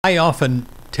I often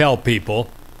tell people,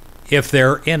 if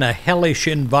they're in a hellish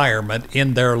environment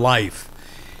in their life,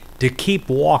 to keep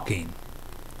walking.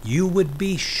 You would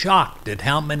be shocked at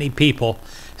how many people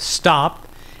stop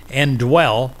and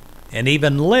dwell and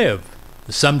even live,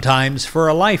 sometimes for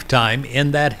a lifetime,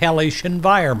 in that hellish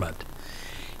environment.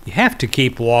 You have to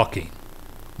keep walking.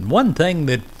 And one thing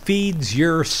that feeds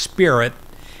your spirit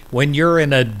when you're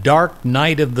in a dark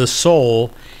night of the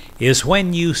soul is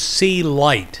when you see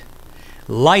light.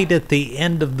 Light at the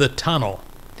end of the tunnel.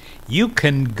 You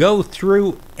can go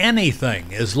through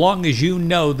anything as long as you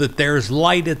know that there's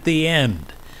light at the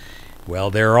end. Well,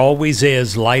 there always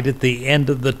is light at the end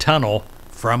of the tunnel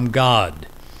from God.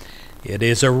 It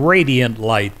is a radiant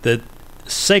light that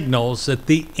signals that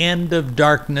the end of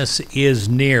darkness is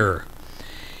near.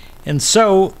 And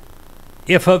so,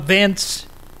 if events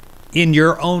in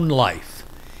your own life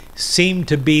seem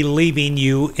to be leaving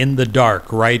you in the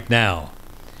dark right now,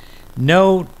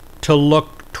 know to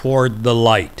look toward the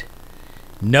light.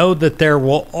 Know that there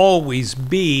will always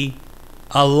be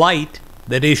a light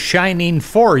that is shining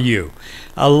for you,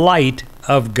 a light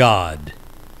of God.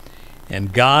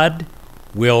 And God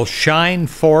will shine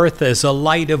forth as a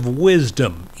light of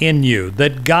wisdom in you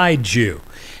that guides you,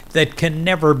 that can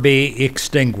never be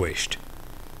extinguished.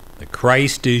 The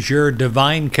Christ is your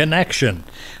divine connection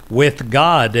with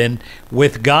God and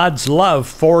with God's love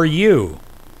for you.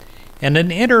 And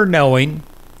an inner knowing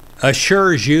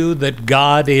assures you that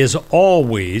God is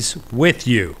always with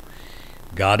you.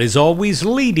 God is always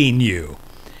leading you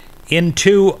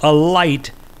into a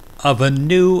light of a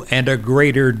new and a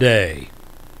greater day.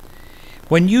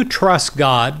 When you trust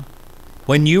God,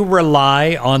 when you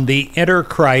rely on the inner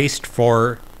Christ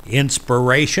for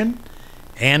inspiration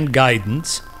and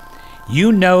guidance,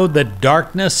 you know that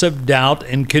darkness of doubt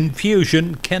and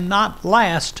confusion cannot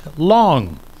last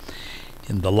long.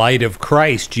 In the light of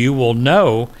Christ, you will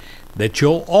know that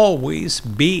you'll always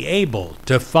be able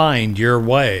to find your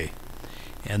way,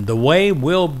 and the way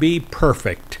will be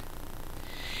perfect.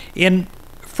 In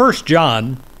 1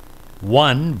 John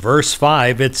 1, verse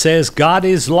 5, it says, God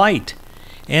is light,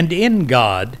 and in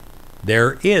God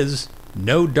there is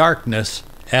no darkness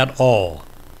at all.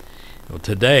 Well,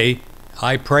 today,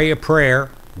 I pray a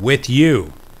prayer with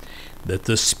you that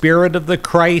the Spirit of the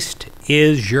Christ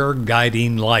is your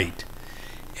guiding light,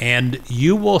 and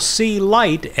you will see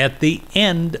light at the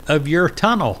end of your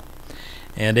tunnel,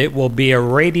 and it will be a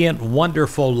radiant,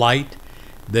 wonderful light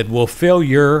that will fill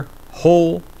your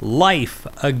whole life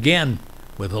again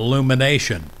with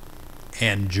illumination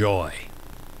and joy.